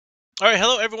Alright,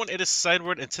 hello everyone, it is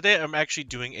Cyneward, and today I'm actually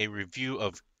doing a review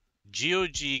of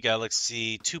GOG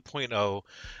Galaxy 2.0.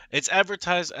 It's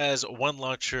advertised as one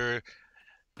launcher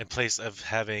in place of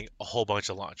having a whole bunch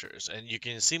of launchers, and you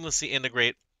can seamlessly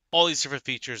integrate all these different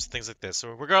features, things like this. So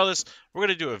regardless, we're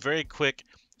going to do a very quick,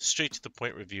 straight to the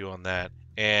point review on that,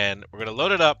 and we're going to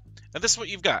load it up, and this is what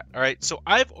you've got. Alright, so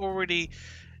I've already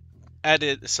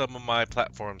added some of my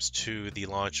platforms to the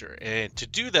launcher, and to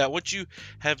do that, once you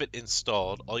have it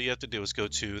installed, all you have to do is go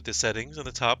to the settings on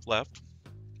the top left,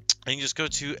 and you just go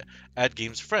to add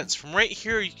games friends. From right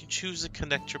here you can choose to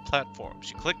connect your platforms.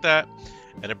 You click that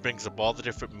and it brings up all the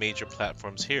different major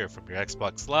platforms here, from your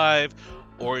Xbox Live,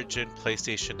 Origin,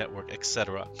 PlayStation Network,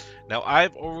 etc. Now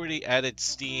I've already added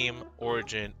Steam,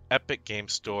 Origin, Epic Game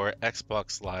Store,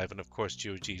 Xbox Live, and of course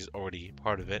GOG is already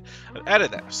part of it. I've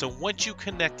added that. So once you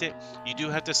connect it, you do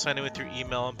have to sign in with your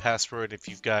email and password. If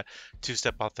you've got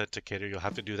two-step authenticator, you'll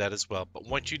have to do that as well. But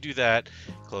once you do that,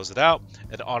 close it out,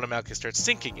 and it automatically starts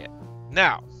syncing it.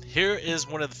 Now, here is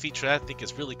one of the features I think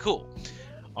is really cool.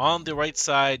 On the right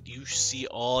side, you see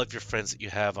all of your friends that you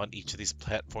have on each of these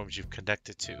platforms you've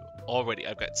connected to already.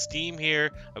 I've got Steam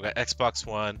here, I've got Xbox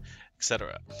One,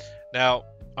 etc. Now,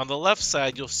 on the left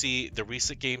side, you'll see the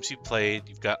recent games you played.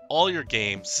 You've got all your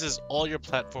games. This is all your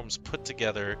platforms put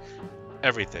together,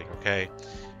 everything, okay?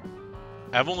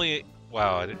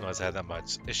 Wow, I didn't realize I had that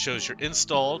much. It shows you're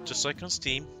installed, just like on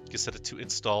Steam. You can set it to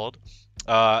installed.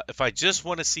 If I just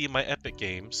want to see my Epic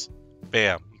games,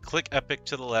 bam, you click Epic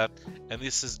to the left, and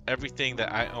this is everything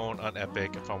that I own on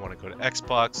Epic. If I want to go to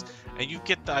Xbox, and you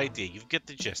get the idea, you get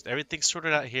the gist. Everything's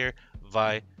sorted out here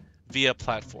via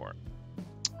platform.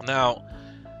 Now,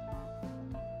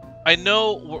 I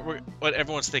know what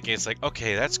everyone's thinking. It's like,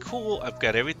 okay, that's cool. I've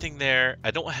got everything there.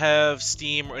 I don't have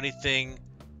Steam or anything.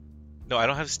 No, I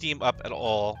don't have Steam up at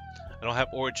all. I don't have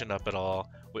Origin up at all.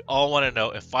 We all want to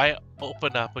know, if I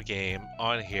open up a game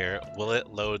on here, will it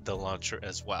load the launcher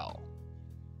as well?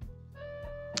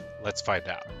 Let's find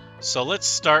out. So let's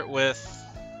start with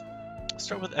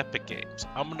Epic Games.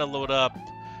 I'm going to load up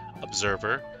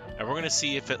Observer, and we're going to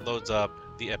see if it loads up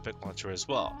the Epic launcher as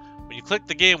well. When you click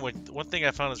the game, one thing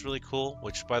I found is really cool,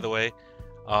 which, by the way,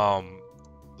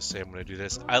 let's say I'm going to do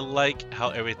this. I like how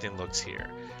everything looks here.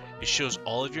 It shows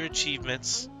all of your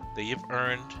achievements that you've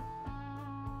earned.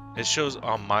 It shows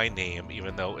on my name,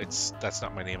 even though that's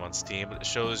not my name on Steam, but it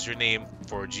shows your name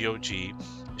for GOG. It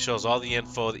shows all the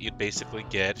info that you'd basically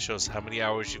get. It shows how many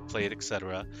hours you've played,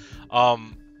 etc.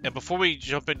 And before we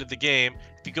jump into the game,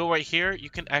 if you go right here, you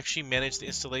can actually manage the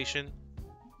installation.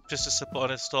 Just a simple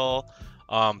uninstall.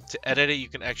 To edit it, you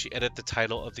can actually edit the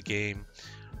title of the game.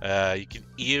 You can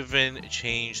even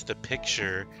change the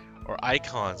picture or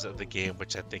icons of the game,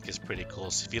 which I think is pretty cool.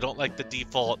 So if you don't like the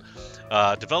default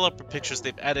developer pictures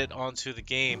they've added onto the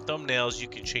game thumbnails, you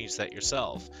can change that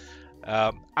yourself.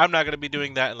 I'm not going to be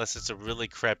doing that unless it's a really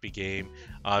crappy game.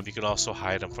 You can also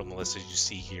hide them from the list as you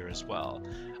see here as well.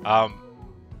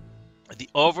 The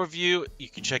overview, you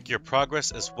can check your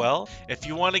progress as well. If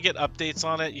you want to get updates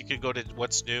on it, you can go to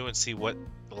what's new and see what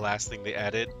the last thing they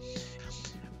added.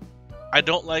 I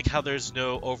don't like how there's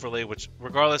no overlay, which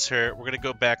regardless here, we're going to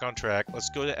go back on track. Let's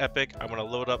go to Epic. I'm going to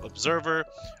load up Observer.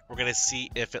 We're going to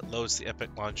see if it loads the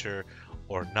Epic launcher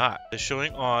or not. It's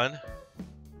showing on.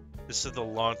 This is the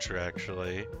launcher,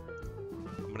 actually.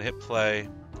 I'm going to hit play,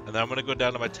 and then I'm going to go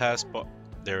down to my taskbar.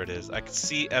 There it is. I can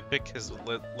see Epic has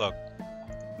lit. Look.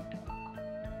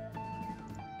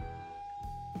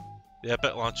 The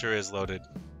Epic launcher is loaded.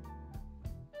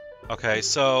 Okay,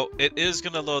 so it is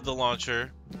going to load the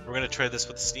launcher. We're going to try this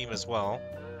with Steam as well.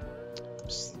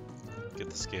 Just get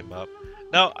this game up.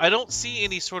 Now, I don't see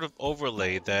any sort of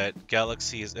overlay that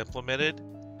Galaxy has implemented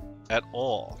at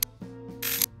all.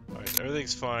 Alright,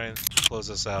 everything's fine. Close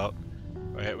this out.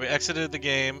 Alright, we exited the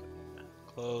game.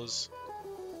 Close.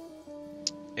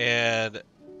 And,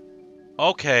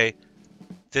 okay,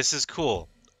 this is cool.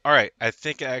 Alright, I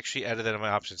think I actually added that in my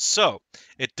options. So,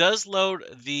 it does load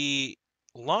the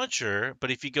launcher, but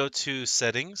if you go to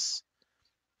Settings,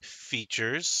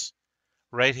 Features,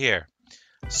 right here.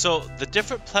 So, the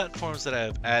different platforms that I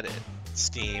have added,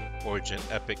 Steam, Origin,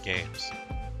 Epic Games.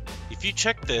 If you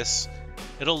check this,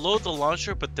 it'll load the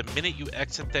launcher, but the minute you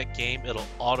exit that game, it'll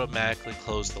automatically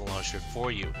close the launcher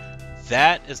for you.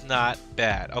 That is not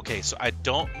bad. Okay, so I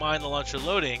don't mind the launcher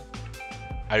loading.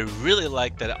 I really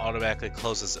like that it automatically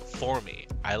closes it for me.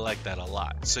 I like that a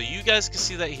lot. So you guys can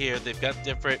see that here. They've got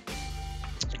different,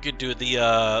 you can do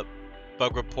the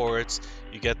bug reports.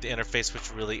 You get the interface,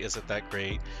 which really isn't that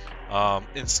great.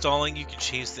 Installing, you can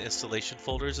change the installation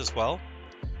folders as well.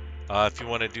 If you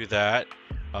want to do that.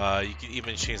 You can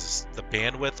even change the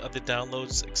bandwidth of the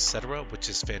downloads, etc., which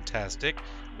is fantastic.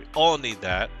 We all need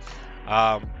that.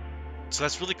 So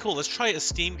that's really cool. Let's try a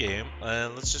Steam game,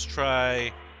 and let's just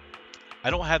try. I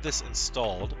don't have this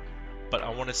installed, but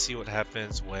I want to see what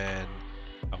happens when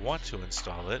I want to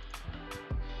install it.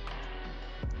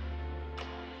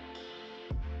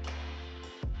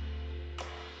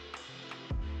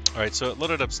 Alright, so it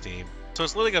loaded up Steam. So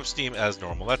it's loading up Steam as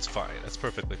normal. That's fine. That's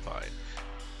perfectly fine.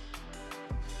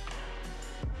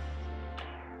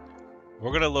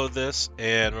 We're going to load this,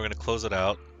 and we're going to close it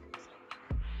out.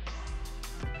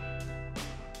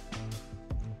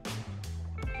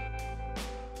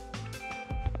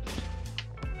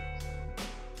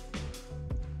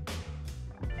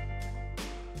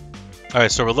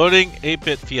 Alright, so we're loading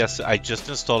 8-bit Fiesta. I just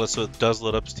installed it, so it does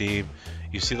load up Steam.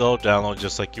 You see the whole download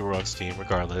just like you were on Steam,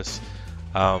 regardless.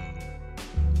 We're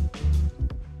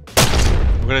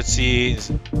gonna see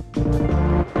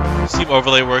Steam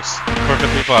overlay works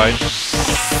perfectly fine.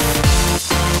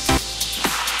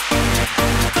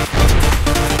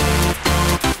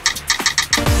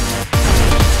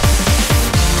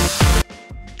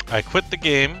 I quit the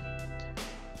game,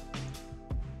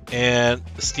 and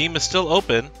Steam is still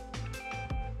open.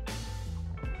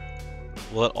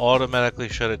 Will it automatically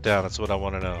shut it down? That's what I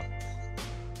want to know.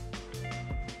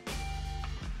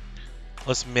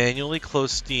 Let's manually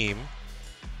close Steam,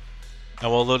 and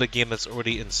we'll load a game that's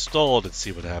already installed and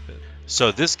see what happens.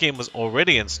 So this game was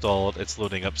already installed. It's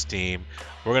loading up Steam.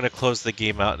 We're going to close the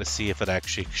game out to see if it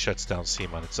actually shuts down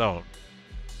Steam on its own.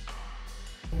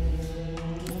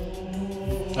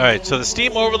 Alright, so the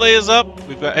Steam overlay is up.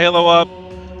 We've got Halo up.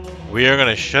 We are going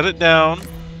to shut it down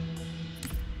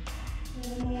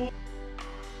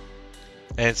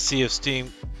and see if Steam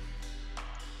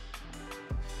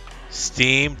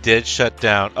did shut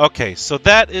down. Okay, so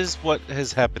that is what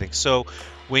is happening. So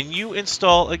when you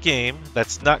install a game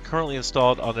that's not currently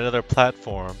installed on another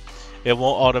platform, it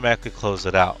won't automatically close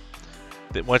it out.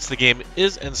 Once the game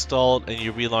is installed and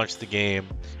you relaunch the game,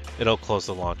 it'll close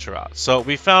the launcher out. So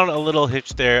we found a little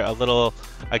hitch there, a little,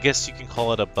 I guess you can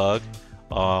call it a bug,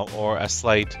 or a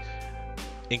slight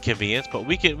inconvenience, but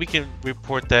we can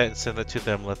report that and send that to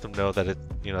them, let them know that it,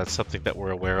 it's something that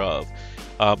we're aware of.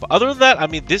 But other than that, I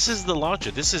mean, this is the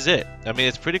launcher. This is it. I mean,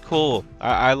 it's pretty cool.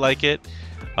 I like it.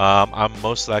 I'm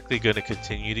most likely going to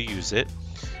continue to use it.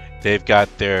 They've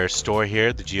got their store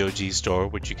here, the GOG store,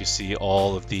 which you can see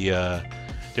all of the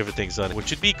different things on it,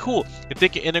 which would be cool if they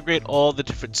can integrate all the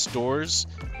different stores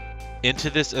into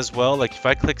this as well. Like if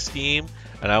I click Steam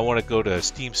and I want to go to a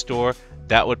Steam store,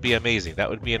 that would be amazing. That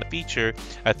would be a feature.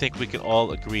 I think we can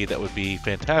all agree that would be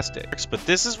fantastic. But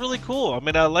this is really cool. I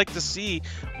mean, I like to see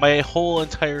my whole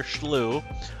entire slew.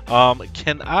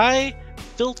 Can I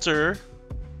filter?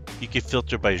 You can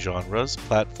filter by genres,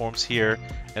 platforms here,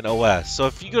 and OS. So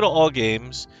if you go to all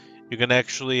games, you can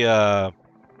actually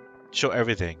show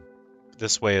everything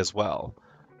this way as well.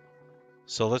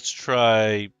 So let's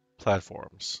try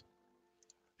platforms.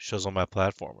 Shows all my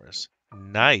platformers.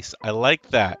 Nice. I like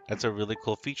that. That's a really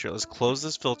cool feature. Let's close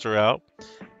this filter out.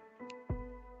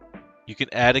 You can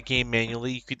add a game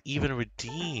manually. You could even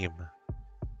redeem.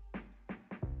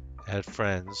 Add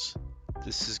friends.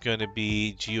 This is going to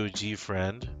be GOG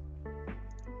friend.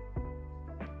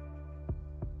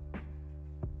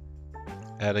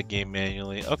 Add a game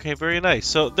manually. Okay, very nice.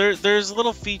 So there's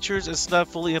little features. It's not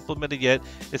fully implemented yet.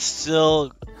 It's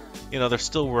still, they're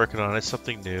still working on it. It's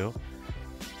something new.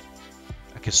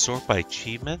 I can sort by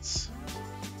achievements.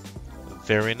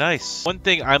 Very nice. One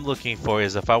thing I'm looking for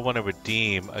is if I want to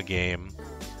redeem a game,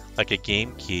 like a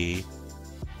game key,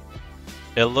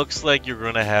 it looks like you're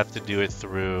going to have to do it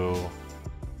through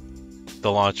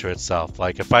the launcher itself.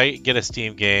 Like if I get a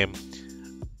Steam game,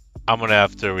 I'm going to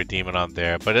have to redeem it on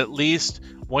there. But at least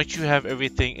once you have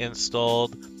everything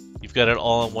installed, you've got it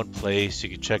all in one place. You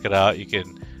can check it out. You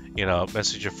can,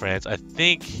 message your friends. I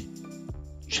think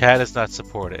chat is not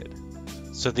supported.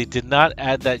 So they did not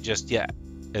add that just yet.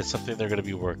 It's something they're going to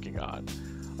be working on.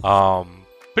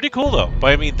 Pretty cool though.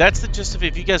 But I mean, that's the gist of it.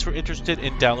 If you guys were interested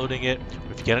in downloading it,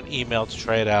 or if you get an email to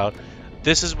try it out,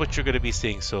 this is what you're going to be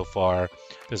seeing so far.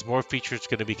 There's more features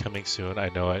going to be coming soon. I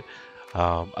know it.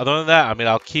 Other than that, I mean,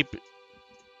 I'll keep,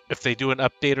 if they do an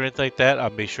update or anything like that, I'll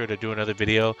make sure to do another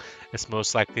video. It's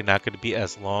most likely not going to be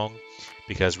as long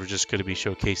because we're just going to be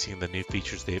showcasing the new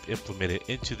features they've implemented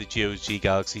into the GOG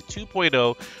Galaxy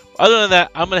 2.0. Other than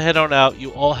that, I'm going to head on out.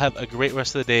 You all have a great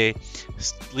rest of the day.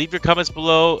 Leave your comments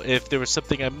below if there was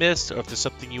something I missed or if there's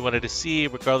something you wanted to see,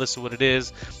 regardless of what it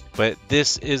is. But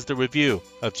this is the review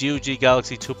of GOG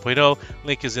Galaxy 2.0.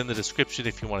 Link is in the description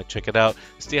if you want to check it out.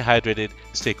 Stay hydrated,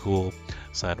 stay cool.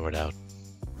 Cyneward out.